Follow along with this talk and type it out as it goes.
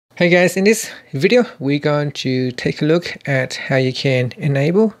Hey guys, in this video we're going to take a look at how you can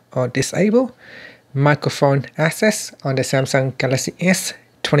enable or disable microphone access on the Samsung Galaxy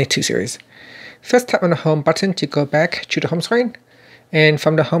S22 series. First, tap on the home button to go back to the home screen, and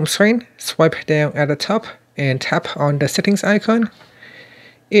from the home screen swipe down at the top and tap on the settings icon.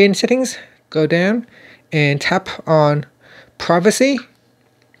 In settings, go down and tap on privacy.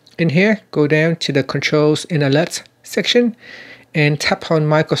 In here, go down to the controls and alerts section and tap on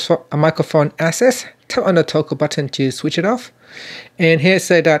microphone access. Tap on the toggle button to switch it off. And here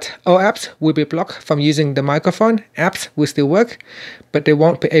say that all apps will be blocked from using the microphone. Apps will still work, but they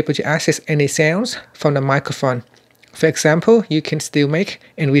won't be able to access any sounds from the microphone. For example, you can still make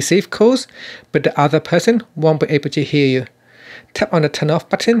and receive calls, but the other person won't be able to hear you. Tap on the turn off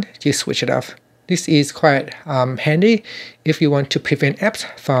button to switch it off. This is quite handy if you want to prevent apps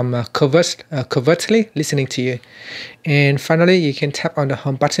from covertly listening to you. And finally, you can tap on the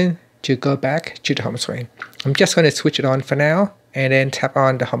home button to go back to the home screen. I'm just going to switch it on for now and then tap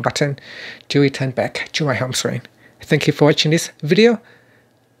on the home button to return back to my home screen. Thank you for watching this video.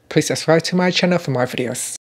 Please subscribe to my channel for more videos.